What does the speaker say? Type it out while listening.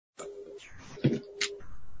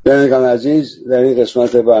بینگان عزیز، در این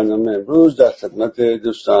قسمت برنامه امروز در خدمت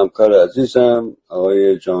دوست و همکار عزیزم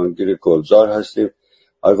آقای جهانگیر گلزار هستیم.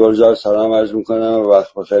 آقای گلزار سلام عرض میکنم و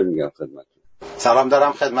وقت بخیر میگم خدمت. سلام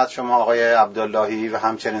دارم خدمت شما آقای عبداللهی و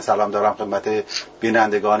همچنین سلام دارم خدمت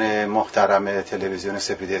بینندگان محترم تلویزیون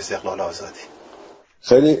سپید استقلال آزادی.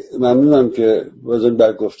 خیلی ممنونم که بازم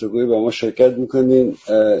در گفتگوی با ما شرکت میکنین.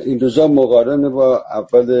 این روزا مقارنه با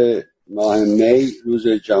اول ماه می روز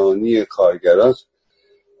جهانی کارگران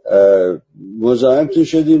مزاحمتون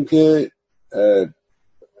شدیم که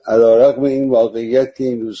علیرغم این واقعیت که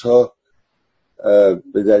این روزها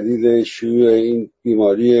به دلیل شیوع این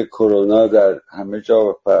بیماری کرونا در همه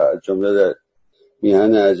جا و جمله در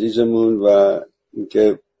میهن عزیزمون و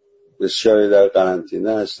اینکه بسیاری در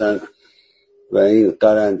قرنطینه هستند و این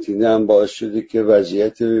قرنطینه هم باعث شده که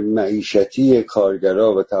وضعیت معیشتی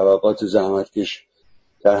کارگرها و طبقات زحمتکش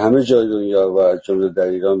در همه جای دنیا و جمله در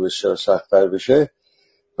ایران بسیار سخت‌تر بشه،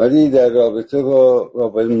 ولی در رابطه با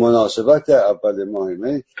مناسبت اول ماه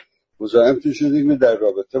می مزاحمتون شدیم در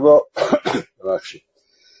رابطه با ببخشید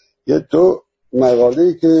یه دو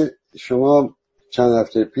مقاله‌ای که شما چند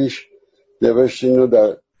هفته پیش نوشتین و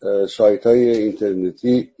در سایت‌های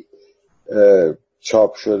اینترنتی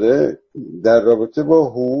چاپ شده در رابطه با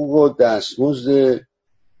حقوق و دستمزد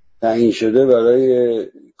تعیین شده برای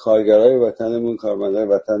کارگرای وطنمون، کارمندای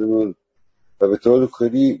وطنمون و به طور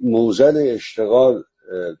کلی موزل اشتغال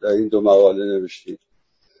در این دو مقاله نوشتیم.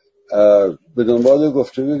 به دنبال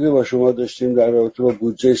گفتگویی که با شما داشتیم در رابطه با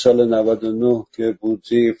بودجه سال 99 که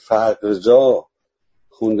بودجه فقرزا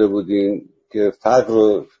خونده بودیم که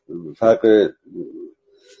فقر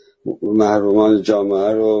محرومان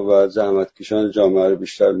جامعه رو و زحمتکشان جامعه رو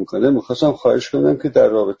بیشتر میکنه، میخواستم خواهش کنم که در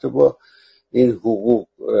رابطه با این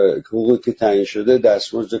حقوقی که تعیین شده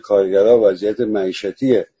دستمزد کارگرها و وضعیت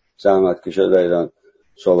معیشتی زحمتکشا در ایران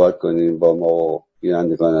صحبت کنیم با ما و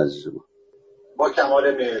بینندگان عزیز ما. با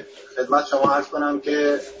کمال میل خدمت شما عرض کنم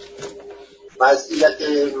که وضعیت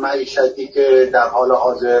معیشتی که در حال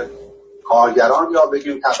حاضر کارگران یا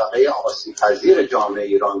بگیم طبقه آسیب پذیر جامعه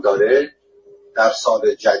ایران داره در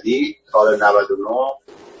سال جدید سال 99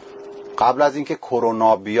 قبل از اینکه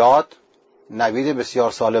کرونا بیاد نوید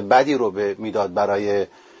بسیار سال بدی رو میداد برای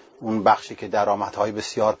اون بخشی که درآمدهای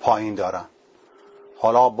بسیار پایین دارن.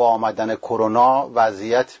 حالا با آمدن کرونا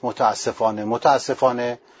وضعیت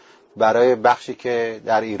متاسفانه برای بخشی که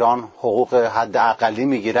در ایران حقوق حداقلی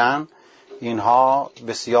میگیرن اینها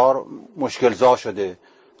بسیار مشکل‌زا شده.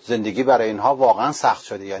 زندگی برای اینها واقعا سخت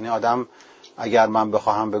شده. یعنی آدم اگر من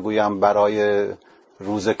بخواهم بگویم برای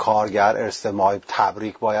روز کارگر ارسمای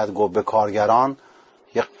تبریک باید گفت به کارگران،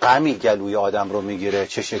 یه غمی گلوی آدم رو میگیره.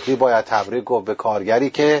 چه شکلی باید تبریک گفت به کارگری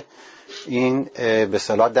که این به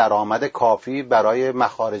اصطلاح درآمد کافی برای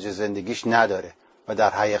مخارج زندگیش نداره و در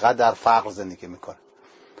حقیقت در فقر زندگی میکنه.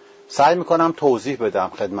 سعی میکنم توضیح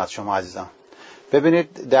بدم خدمت شما عزیزان.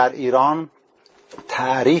 ببینید در ایران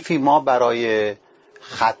تعریفی ما برای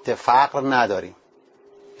خط فقر نداریم.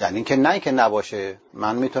 یعنی اینکه نه که نباشه،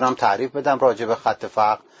 من میتونم تعریف بدم راجع به خط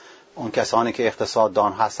فقر. اون کسانی که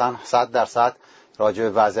اقتصاددان هستن 100% راجع به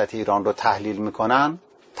وضعیت ایران رو تحلیل میکنن،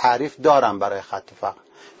 تعریف دارم برای خط فقر.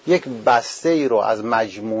 یک بسته ای رو از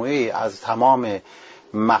مجموعه از تمام به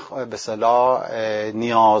اصطلاح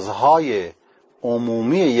نیازهای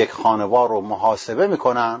عمومی یک خانوار رو محاسبه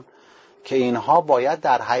میکنن که اینها باید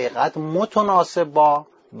در حقیقت متناسب با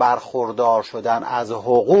برخوردار شدن از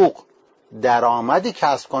حقوق درآمدی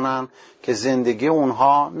کسب کنن که زندگی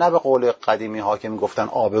اونها نه به قول قدیمی ها که میگفتن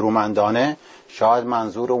آبرومندانه، شاید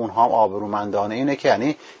منظور اونها آبرومندانه اینه که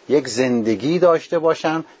یعنی یک زندگی داشته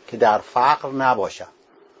باشن که در فقر نباشن.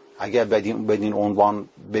 اگر بدین عنوان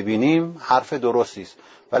ببینیم حرف درستی است،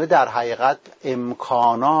 ولی در حقیقت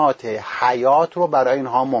امکانات حیات رو برای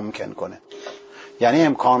اینها ممکن کنه. یعنی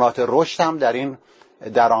امکانات رشد هم در این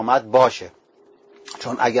درآمد باشه.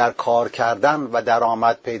 چون اگر کار کردن و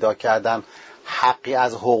درآمد پیدا کردن حقی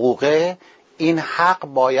از حقوقه، این حق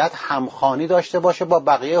باید همخوانی داشته باشه با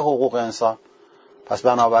بقیه حقوق انسان. پس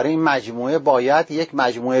بنابراین مجموعه باید یک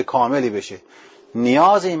مجموعه کاملی بشه.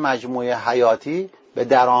 نیاز این مجموعه حیاتی به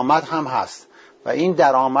درآمد هم هست و این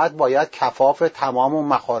درآمد باید کفاف تمام اون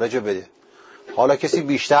مخارج بده. حالا کسی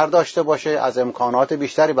بیشتر داشته باشه از امکانات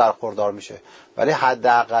بیشتری برخوردار میشه، ولی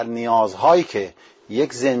حداقل نیازهایی که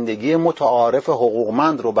یک زندگی متعارف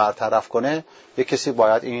حقوقمند رو برطرف کنه، یک کسی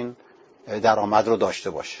باید این درآمد رو داشته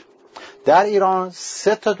باشه. در ایران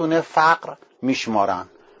 3 دونه فقر میشمارن،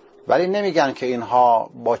 ولی نمیگن که اینها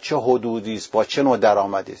با چه حدودی است، با چه نوع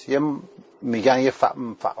درآمدی است. میگن یه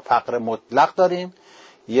فقر مطلق داریم،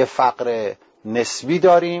 یه فقر نسبی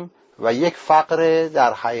داریم و یک فقر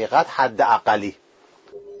در حقیقت حد اقلی.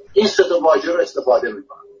 این 3 واژه رو استفاده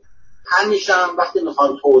میکنن. همیشه هم وقتی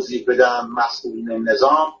میخوان توضیح بدم مسئولین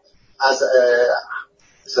نظام از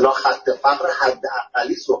اصطلاح خط فقر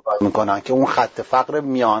حداقلی صحبت میکنن که اون خط فقر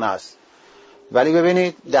میانه است. ولی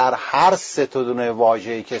ببینید در هر سه تا دونه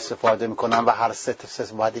واژه‌ای که استفاده میکنن و هر سه تا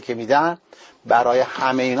صفتی که میدن، برای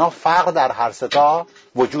همه اینا فقر در هر سه تا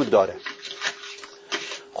وجود داره.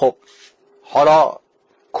 خب حالا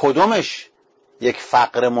کدومش یک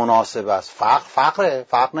فقر مناسب است؟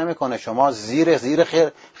 فقر نمیکنه. شما زیر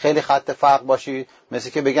خیلی خط فقر باشی، مثل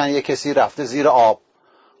که بگن یک کسی رفته زیر آب،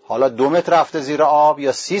 حالا 2 متر رفته زیر آب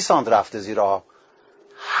یا 30 سانت رفته زیر آب.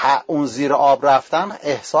 اون زیر آب رفتن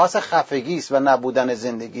احساس خفگی است و نبودن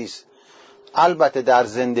زندگی است. البته در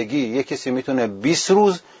زندگی یک کسی میتونه 20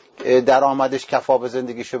 روز درآمدش کفا به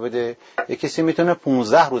زندگیشو بده، یک کسی میتونه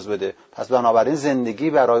 15 روز بده. پس بنابراین زندگی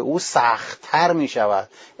برای او سخت‌تر میشود،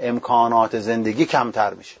 امکانات زندگی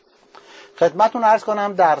کمتر میشه. خدمتتون عرض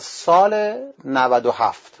کنم در سال 97،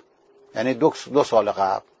 یعنی 2 سال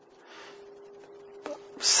قبل،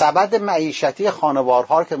 سبد معیشتی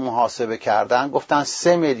خانوارها که محاسبه کردن گفتن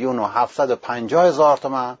 3,750,000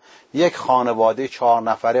 تومان یک خانواده 4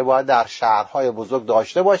 نفره باید در شهرهای بزرگ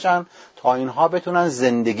داشته باشن تا اینها بتونن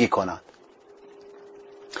زندگی کنند.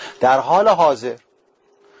 در حال حاضر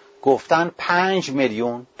گفتن 5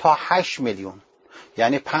 میلیون تا 8 میلیون،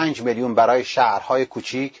 یعنی 5 میلیون برای شهرهای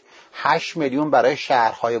کوچیک، 8 میلیون برای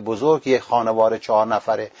شهرهای بزرگ یک خانواده 4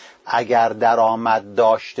 نفره اگر درآمد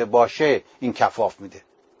داشته باشه این کفاف میده.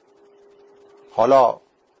 حالا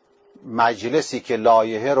مجلسی که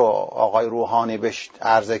لایحه رو آقای روحانی بهش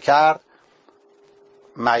عرضه کرد،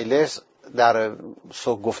 مجلس در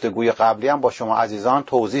گفتگوی قبلی هم با شما عزیزان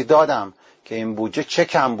توضیح دادم که این بودجه چه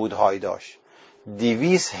کمبودهایی داشت.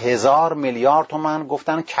 200,000 میلیارد تومان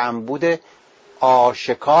گفتن کمبود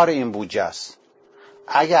آشکار این بودجه است.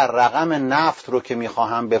 اگر رقم نفت رو که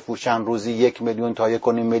میخواهم بفروشن روزی 1 میلیون تا 1.5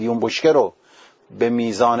 میلیون بشکه رو به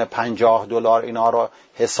میزان $50 اینا رو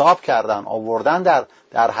حساب کردن آوردن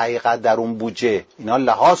در حقیقت در اون بودجه اینا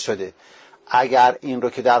لحاظ شده. اگر این رو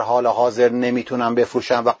که در حال حاضر نمیتونن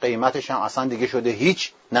بفروشن و قیمتش هم اصلا دیگه شده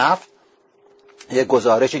هیچ نفت، یک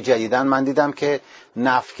گزارش جدیدن من دیدم که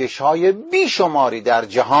نفتکش‌های بیشماری در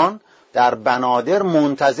جهان در بنادر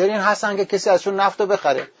منتظر این هستن که کسی ازشون نفت رو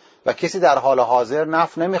بخره و کسی در حال حاضر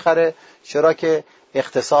نفت نمیخره، چرا که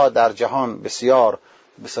اقتصاد در جهان بسیار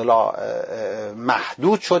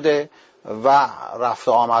محدود شده و رفت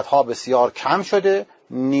و آمدها بسیار کم شده،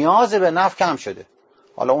 نیاز به نفت کم شده.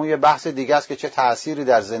 حالا اون یه بحث دیگه است که چه تأثیری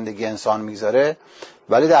در زندگی انسان میذاره،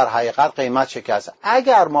 ولی در حقیقت قیمت شکست.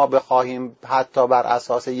 اگر ما بخواهیم حتی بر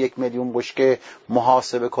اساس 1 میلیون بشکه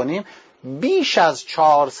محاسبه کنیم، بیش از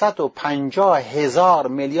 450,000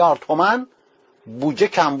 میلیارد تومان بودجه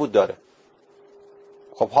کمبود داره.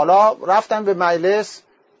 خب حالا رفتن به مجلس،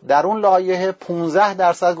 در اون لایحه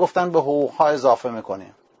 15% گفتن به حقوقها اضافه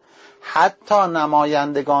میکنیم. حتی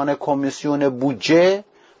نمایندگان کمیسیون بودجه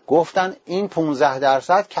گفتن این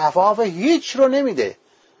 15% کفاف هیچ رو نمیده،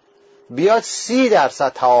 بیاد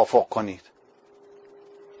 30% توافق کنید.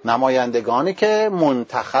 نمایندگانی که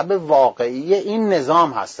منتخب واقعی این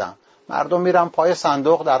نظام هستن، مردم میرن پای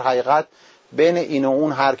صندوق، در حقیقت بین این و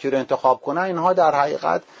اون هر کی رو انتخاب کنن، اینها در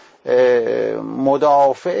حقیقت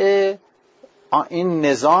مدافع این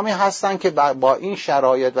نظامی هستن که با این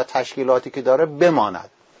شرایط و تشکیلاتی که داره بماند.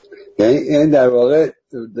 یعنی در واقع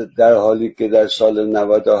در حالی که در سال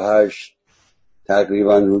 98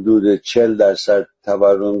 تقریبا حدود 40%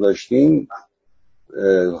 تورم داشتیم،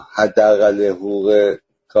 حداقل حقوق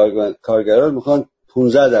کارگران میخوان 15%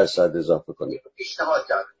 اضافه کنیم. پیشنهاد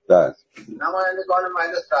کردن. بله. نمایندگان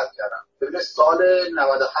مجلس رد کردن. ببین سال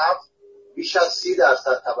 97 بیش از 30%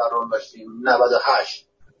 تورم داشتیم، 98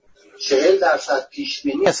 40% پیش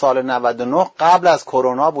بینی. سال 99 قبل از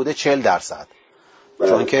کرونا بوده 40%.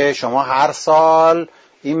 چون که شما هر سال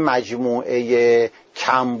این مجموعه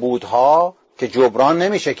کمبودها که جبران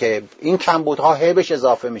نمیشه، که این کمبودها هی بهش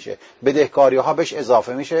اضافه میشه، بدهکاری‌ها بهش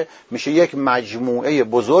اضافه میشه یک مجموعه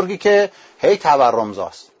بزرگی که هی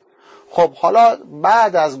تورمزاست. خب حالا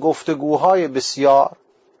بعد از گفتگوهای بسیار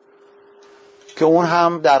که اون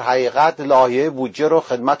هم در حقیقت لایحه بودجه رو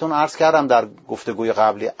خدمتون عرض کردم در گفتگوی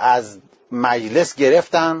قبلی از مجلس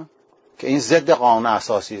گرفتن که این ضد قانون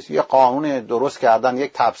اساسی است، یه قانون درست کردن،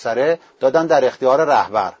 یک تبصره دادن در اختیار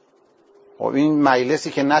رهبر. خب این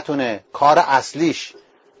مجلسی که نتونه کار اصلیش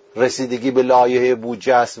رسیدگی به لایحه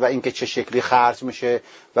بودجه است و اینکه چه شکلی خرج میشه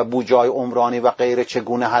و بودجه‌های عمرانی و غیره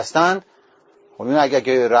چگونه هستند، خب این اگه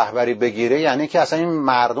که رهبری بگیره یعنی که اصلا این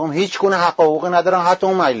مردم هیچ گونه حق و حقوقی ندارن. حتی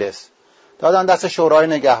اون مجلس دادن دست شورای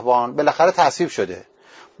نگهبان، بالاخره تصویب شده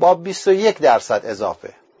با 21%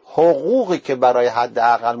 اضافه. حقوقی که برای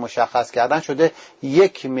حداقل مشخص کردن شده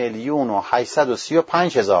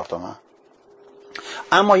 1,835,000 تومان.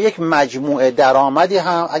 اما یک مجموعه درآمدی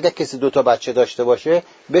هم اگر کسی 2 بچه داشته باشه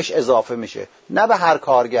بهش اضافه میشه، نه به هر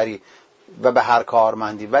کارگری و به هر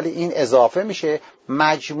کارمندی، ولی این اضافه میشه.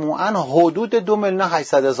 مجموعاً حدود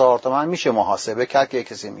 2,800,000 تومان میشه محاسبه کرد که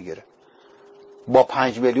کسی میگیره. با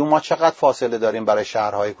 5 میلیون ما چقدر فاصله داریم برای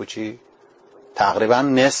شهرهای کوچیک؟ تقریبا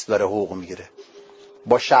نصف داره حقوق میگیره.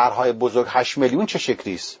 با شهرهای بزرگ 8 میلیون چه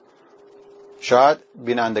شکلی است؟ شاید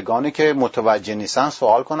بینندگانی که متوجه نیستن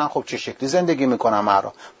سوال کنن خب چه شکلی زندگی میکنن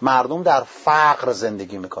مردم در فقر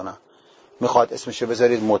زندگی میکنن. میخواد اسمشو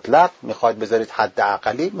بذارید مطلق، میخواد بذارید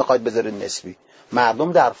حداقلی، میخواد بذارید نسبی،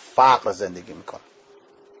 مردم در فقر زندگی میکنن.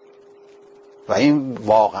 و این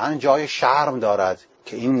واقعا جای شرم دارد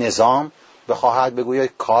که این نظام بخواهد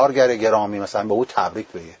بگوید کارگر گرامی مثلا به او تبریک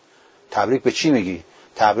بگه. تبریک به چی میگی؟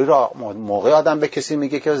 تبریک را موقع آدم به کسی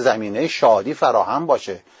میگه که زمینه شادی فراهم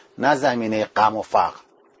باشه، نه زمینه غم و فقر.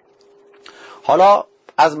 حالا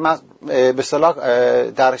از به اصطلاح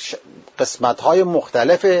در قسمت‌های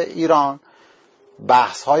مختلف ایران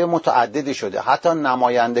بحث‌های متعددی شده. حتی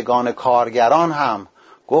نمایندگان کارگران هم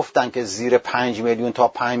گفتن که زیر 5 میلیون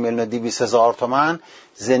تا 5,200,000 تومان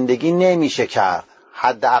زندگی نمیشه کرد.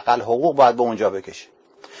 حداقل حقوق باید به اونجا بکشه.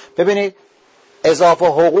 ببینید اضافه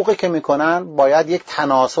حقوقی که میکنن باید یک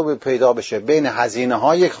تناسب پیدا بشه بین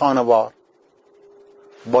هزینه‌های یک خانوار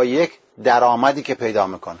با یک درآمدی که پیدا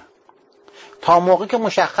میکنه. تا موقعی که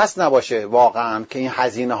مشخص نباشه واقعا که این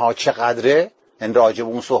هزینه‌ها چقدره، این راجع به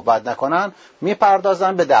اون صحبت نکنن،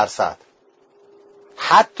 میپردازن به درصد.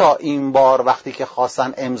 حتی این بار وقتی که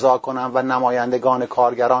خواستن امضا کنن و نمایندگان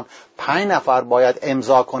کارگران 5 نفر باید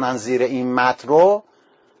امضا کنن زیر این متن رو،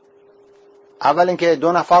 اول اینکه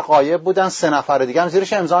 2 نفر غایب بودن، 3 نفر دیگه هم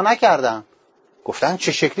زیرش امضا نکردن. گفتن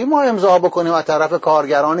چه شکلی ما امضا بکنیم از طرف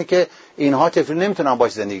کارگرانی که اینها طفلی نمیتونن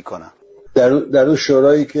باش زندگی کنن. در اون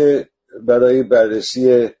شورایی که برای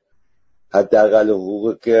بررسی حداقل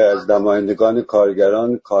حقوقی که از نمایندگان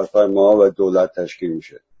کارگران، کارفرماها و دولت تشکیل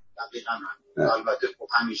میشه. دقیقاً. البته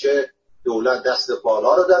همیشه دولت دست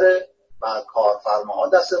بالا رو داره و کارفرماها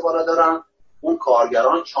دست بالا دارن، اون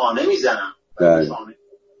کارگران چانه میزنن. چانه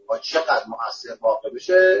با چقدر مؤثر واقع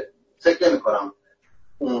بشه فکر نمی‌کنم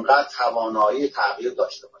اونقدر توانایی تغییر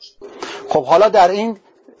داشته باشه. خب حالا در این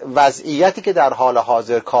وضعیتی که در حال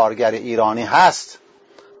حاضر کارگر ایرانی هست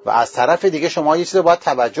و از طرف دیگه شما یه چیز باید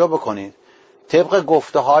توجه بکنید. طبق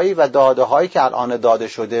گفته‌هایی و داده‌هایی که الان داده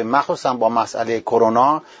شده، مخصوصا با مسئله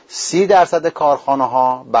کرونا 30%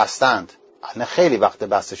 کارخانه‌ها بستند. الان خیلی وقت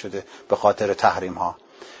بسته شده به خاطر تحریم‌ها.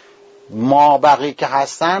 ما بقیه که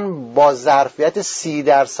هستن با ظرفیت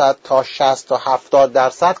 30% تا 60 تا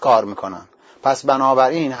 70% کار میکنن. پس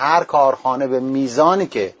بنابراین هر کارخانه به میزانی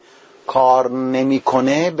که کار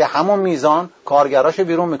نمیکنه به همون میزان کارگراشو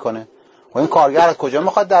بیرون میکنه. و این کارگر از کجا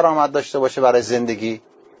میخواد درآمد داشته باشه برای زندگی؟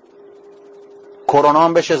 کرونا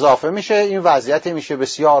هم بهش اضافه میشه، این وضعیت میشه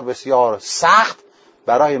بسیار بسیار سخت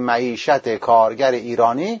برای معیشت کارگر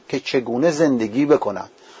ایرانی که چگونه زندگی بکنن.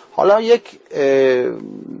 حالا یک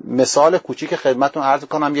مثال کوچیک خدمتتون عرض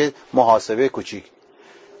کنم، یه محاسبه کوچیک.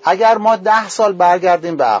 اگر ما 10 سال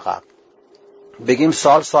برگردیم به عقب، بگیم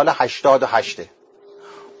سال 88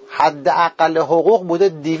 حداقل حقوق بوده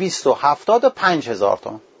 275,000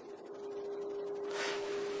 تومان.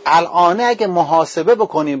 الان اگه محاسبه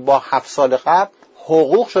بکنیم با 7 سال قبل،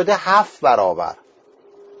 حقوق شده 7 برابر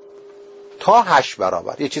تا 8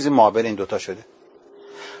 برابر، یه چیزی مابین این دوتا شده.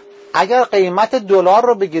 اگر قیمت دلار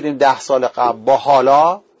رو بگیریم 10 سال قبل با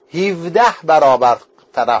حالا 17 برابر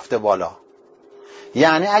رفته بالا.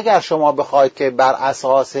 یعنی اگر شما بخواید که بر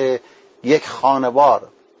اساس یک خانوار،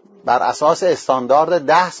 بر اساس استاندارد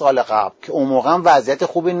 10 سال قبل که اون موقع وضعیت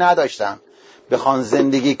خوبی نداشتن بخوان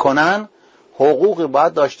زندگی کنن، حقوقی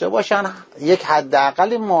باید داشته باشن یک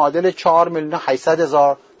حداقل معادل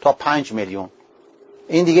 4,800,000 تا 5 میلیون.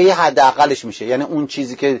 این دیگه یه حداقلش میشه. یعنی اون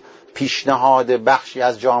چیزی که پیشنهاد بخشی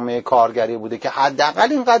از جامعه کارگری بوده که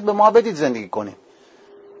حداقل اینقدر به ما بدید زندگی کنیم.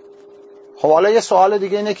 خب حالا یه سوال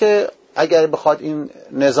دیگه اینه که اگر بخواد این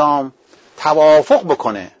نظام توافق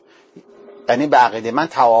بکنه، یعنی به عقیده من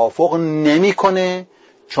توافق نمیکنه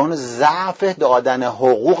چون ضعف دادن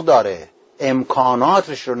حقوق داره،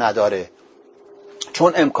 امکاناتش رو نداره.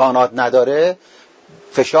 چون امکانات نداره،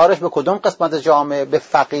 فشارش به کدوم قسمت جامعه؟ به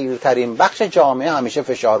فقیرترین بخش جامعه همیشه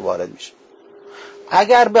فشار وارد میشه.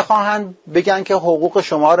 اگر بخواهن بگن که حقوق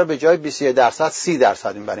شما رو به جای 21% 30%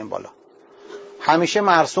 میبریم بالا، همیشه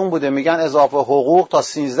مرسوم بوده میگن اضافه حقوق تا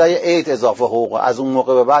 13 عید اضافه حقوق، از اون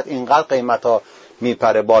موقع به بعد اینقدر قیمتا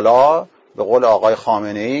میپره بالا. به قول آقای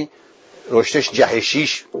خامنه‌ای رشدش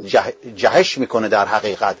جهش میکنه در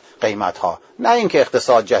حقیقت قیمت ها، نه اینکه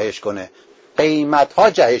اقتصاد جهش کنه، قیمت ها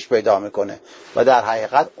جهش پیدا میکنه و در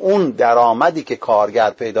حقیقت اون درآمدی که کارگر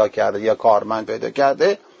پیدا کرده یا کارمند پیدا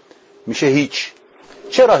کرده میشه هیچ.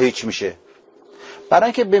 چرا هیچ میشه؟ برای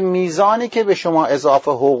اینکه به میزانی که به شما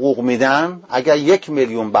اضافه حقوق میدن، اگر 1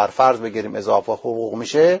 میلیون بر فرض بگیریم اضافه حقوق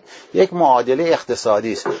میشه، یک معادله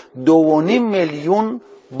اقتصادی است. 2.5 میلیون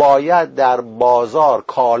باید در بازار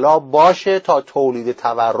کالا باشه تا تولید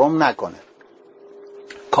تورم نکنه.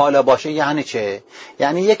 کالا باشه یعنی چه؟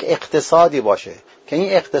 یعنی یک اقتصادی باشه که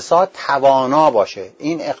این اقتصاد توانا باشه،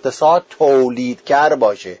 این اقتصاد تولیدگر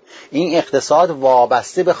باشه، این اقتصاد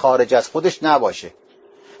وابسته به خارج از خودش نباشه،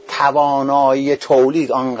 توانایی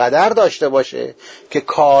تولید آنقدر داشته باشه که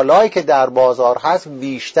کالایی که در بازار هست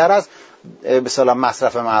بیشتر از مثلا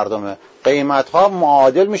مصرف مردمه، قیمت‌ها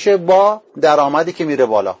معادل میشه با درآمدی که میره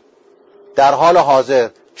بالا. در حال حاضر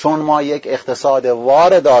چون ما یک اقتصاد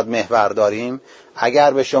واردات محور داریم،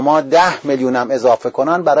 اگر به شما 10 میلیون هم اضافه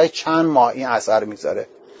کنن برای چند ماه این اثر میذاره،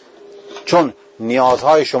 چون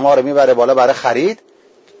نیازهای شما رو میبره بالا برای خرید،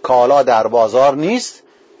 کالا در بازار نیست،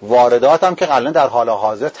 واردات هم که الان در حال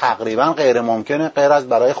حاضر تقریبا غیر ممکنه غیر از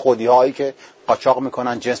برای خودی‌هایی که قاچاق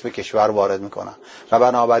میکنن جنس به کشور وارد میکنن و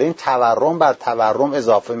بنابراین تورم بر تورم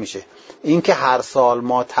اضافه میشه. این که هر سال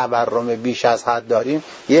ما تورم بیش از حد داریم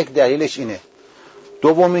یک دلیلش اینه.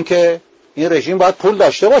 دوم این که این رژیم باید پول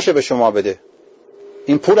داشته باشه به شما بده.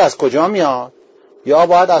 این پول از کجا میاد؟ یا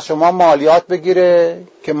باید از شما مالیات بگیره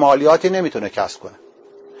که مالیاتی نمیتونه کسب کنه،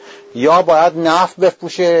 یا باید نفت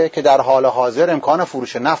بفروشه که در حال حاضر امکان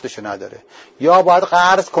فروش نفتش نداره، یا باید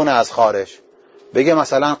قرض کنه از خارج، بگه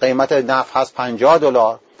مثلا قیمت نفت هست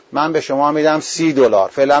 $50، من به شما میدم $30،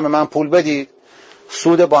 فعلا به من پول بدید،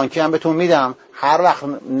 سود بانکی هم بهتون میدم، هر وقت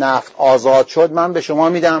نفت آزاد شد من به شما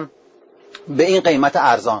میدم به این قیمت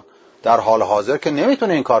ارزان. در حال حاضر که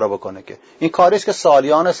نمیتونه این کارو بکنه، که این کاریست که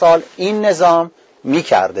سالیان سال این نظام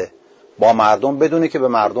میکرده با مردم بدونه که به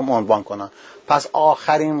مردم عنوان کنن. پس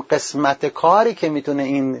آخرین قسمت کاری که میتونه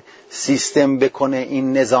این سیستم بکنه،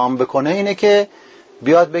 این نظام بکنه، اینه که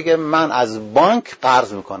بیاد بگه من از بانک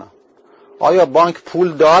قرض میکنم. آیا بانک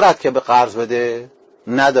پول دارد که به قرض بده؟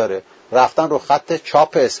 نداره. رفتن رو خط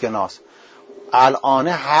چاپ اسکناس. الان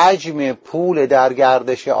حجم پول در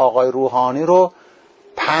گردش آقای روحانی رو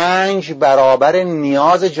 5 برابر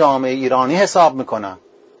نیاز جامعه ایرانی حساب میکنن.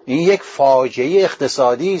 این یک فاجعه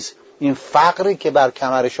اقتصادی است. این فقری که بر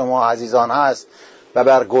کمر شما عزیزان هست و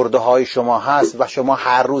بر گرده های شما هست و شما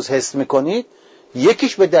هر روز حس میکنید،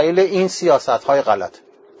 یکیش به دلیل این سیاست های غلط.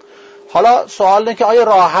 حالا سوال اینه که آیا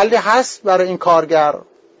راه حلی هست برای این کارگر،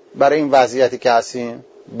 برای این وضعیتی که هستیم؟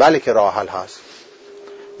 بله که راه حل هست.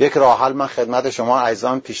 یک راه حل من خدمت شما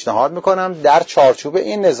عزیزان پیشنهاد میکنم در چارچوب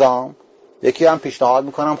این نظام، یکی هم پیشنهاد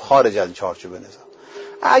میکنم خارج از چارچوب نظام.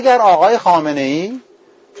 اگر آقای خامنه‌ای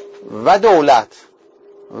و دولت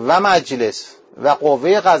و مجلس و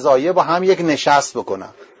قوه قضاییه با هم یک نشست بکنن،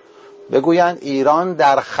 بگویند ایران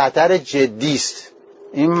در خطر جدی است،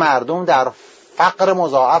 این مردم در فقر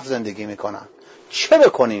مضاعف زندگی میکنن، چه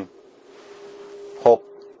بکنیم؟ خب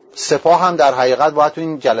سپاه هم در حقیقت باید تو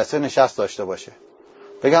این جلسه نشست داشته باشه،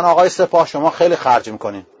 بگن آقای سپاه شما خیلی خرج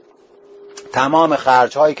میکنین، تمام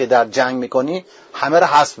خرج هایی که در جنگ میکنی همه رو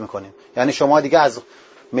حذف میکنیم، یعنی شما دیگه از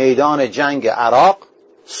میدان جنگ عراق،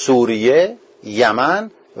 سوریه،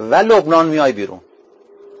 یمن و لبنان میای بیرون.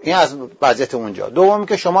 این از وضعیت اونجا. دومی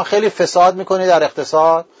که شما خیلی فساد میکنی در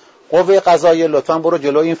اقتصاد، قوه قضاییه لطفاً برو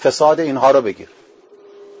جلو این فساد اینها رو بگیر.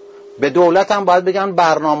 به دولت هم باید بگن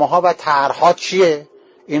برنامه ها و طرح‌ها چیه،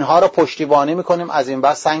 اینها رو پشتیبانی میکنیم، از این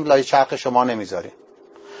بعد سنگ لای چرخ شما نمیذاریم.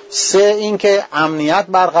 3 این که امنیت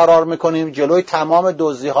برقرار میکنیم، جلوی تمام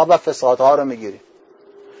دزدی‌ها و فسادها رو میگیریم.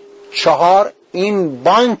 4 این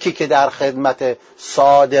بانکی که در خدمت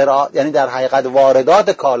صادرات، یعنی در حقیقت واردات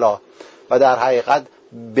کالا و در حقیقت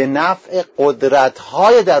به نفع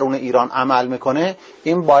قدرت‌های درون ایران عمل میکنه،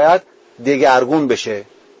 این باید دگرگون بشه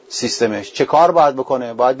سیستمش. چه کار باید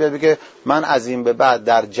بکنه؟ باید بگه من از این به بعد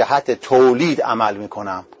در جهت تولید عمل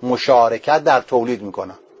میکنم، مشارکت در تولید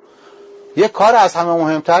میکنم. یک کار از همه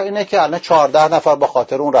مهمتر اینه که الان 14 نفر با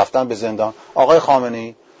خاطر اون رفتن به زندان. آقای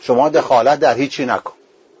خامنه‌ای شما دخالت در هیچی نکن.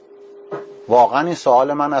 واقعا این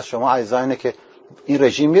سوال من از شما عزیزان اینه که این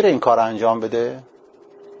رژیم میره این کار انجام بده؟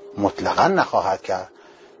 مطلقاً نخواهد کرد.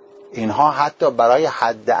 اینها حتی برای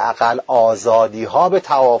حداقل آزادی ها به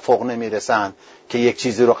توافق نمیرسن که یک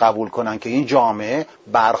چیزی رو قبول کنن که این جامعه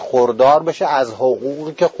برخوردار بشه از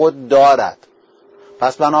حقوقی که خود دارد.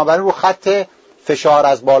 پس بنابراین رو خط فشار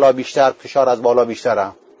از بالا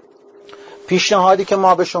بیشترم. پیشنهادی که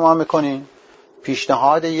ما به شما میکنیم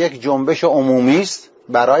پیشنهاد یک جنبش عمومی است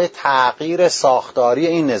برای تغییر ساختاری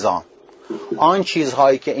این نظام. آن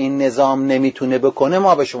چیزهایی که این نظام نمیتونه بکنه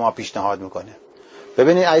ما به شما پیشنهاد میکنه.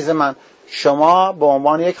 ببینید عزیز من، شما به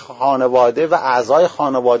عنوان یک خانواده و اعضای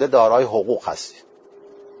خانواده دارای حقوق هستید.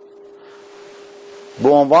 به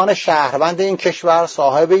عنوان شهروند این کشور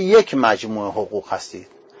صاحب یک مجموعه حقوق هستید.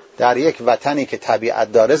 در یک وطنی که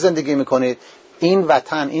طبیعت داره زندگی میکنید. این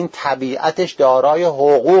وطن، این طبیعتش دارای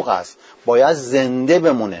حقوق است، باید زنده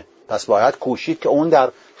بمونه. پس باید کوشید که اون در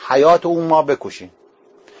حیات اون ما بکوشیم.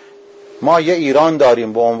 ما یه ایران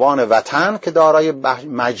داریم به عنوان وطن که دارای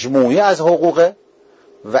مجموعه از حقوقه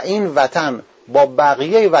و این وطن با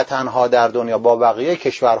بقیه وطنها در دنیا، با بقیه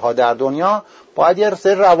کشورها در دنیا باید یه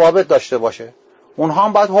سری روابط داشته باشه. اونها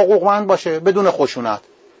هم باید حقوقمند باشه بدون خشونت.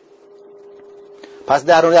 پس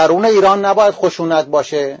در درون ایران نباید خشونت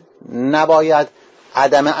باشه، نباید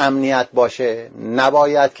عدم امنیت باشه،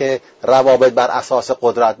 نباید که روابط بر اساس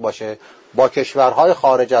قدرت باشه. با کشورهای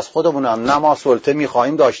خارج از خودمون هم نه ما سلطه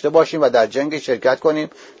می‌خوایم داشته باشیم و در جنگ شرکت کنیم،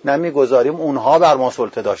 نه می‌گذاریم اونها بر ما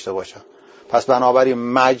سلطه داشته باشن. پس بنابراین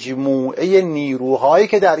مجموعه نیروهایی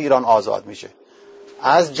که در ایران آزاد میشه،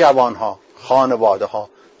 از جوانها، خانواده‌ها،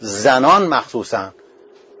 زنان مخصوصاً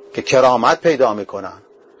که کرامت پیدا میکنن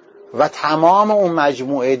و تمام اون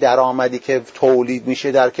مجموعه درآمدی که تولید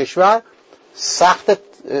میشه در کشور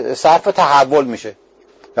صرف تحول میشه.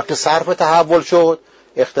 وقتی صرف تحول شد،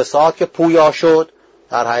 اقتصاد که پویا شد،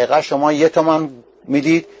 در حقیقت شما 1 تومن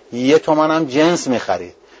میدید، 1 تومن هم جنس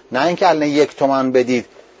میخرید. نه اینکه الان 1 تومن بدید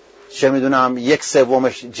چه میدونم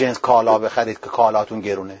 1/3 جنس کالا بخرید که کالاتون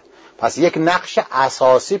گرونه. پس یک نقش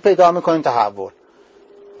اساسی پیدا میکنین تحول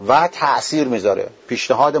و تأثیر میذاره.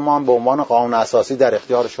 پیشنهاد ما به عنوان قانون اساسی در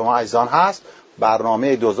اختیار شما عزیزان هست،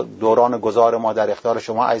 برنامه دوران گذار ما در اختیار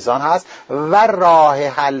شما عزیزان هست و راه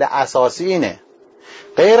حل اساسی اینه.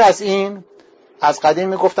 غیر از این، از قدیم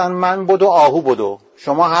میگفتن من بدو آهو بدو.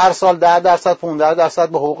 شما هر سال 10% 15%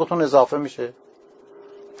 به حقوقتون اضافه میشه.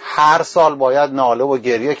 هر سال باید ناله و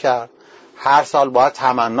گریه کرد، هر سال باید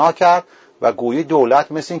تمنا کرد و گویی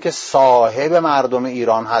دولت مثل این که صاحب مردم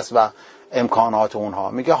ایران هست و امکانات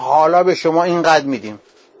اونها. میگه حالا به شما اینقدر میدیم.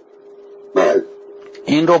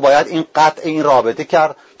 این رو باید این قطع این رابطه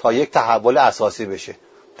کرد تا یک تحول اساسی بشه.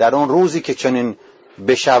 در اون روزی که چنین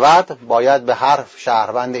بشود باید به هر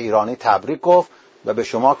شهروند ایرانی تبریک گفت و به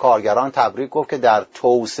شما کارگران تبریک گفت که در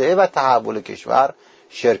توسعه و تحول کشور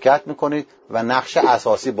شرکت میکنید و نقش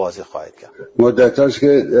اساسی بازی خواهید کرد. مدت هاست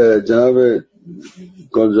که جناب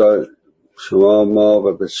گلزار، شما، ما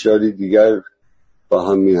و بسیاری دیگر با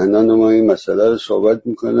هم میهنان ما این مسئله رو صحبت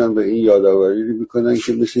میکنن و این یادآوری رو میکنن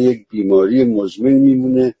که مثل یک بیماری مزمن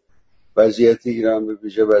میمونه وضعیت ایران، به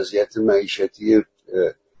ویژه وضعیت معیشتی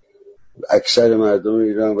اکثر مردم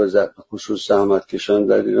ایران و خصوص زحمتکشان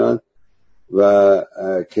در ایران، و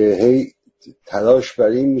که هی تلاش بر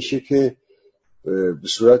این میشه که به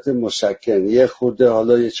صورت مسکن یه خورده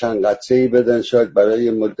حالا یه چند قطره‌ای بدن، شاید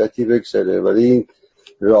برای مدتی بگذره، ولی این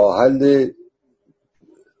راه حل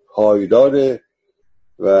پایدار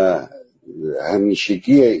و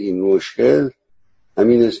همیشگی این مشکل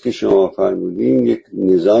همین است که شما فرمودین. یک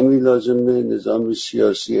نظامی لازمه، نظام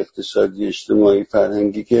سیاسی، اقتصادی، اجتماعی،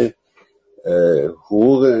 فرهنگی که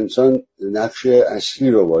حقوق انسان نقش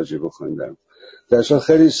اصلی رو واجب بخوندم. در اصل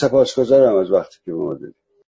خیلی سپاسگزارم از وقتی که ما دادید.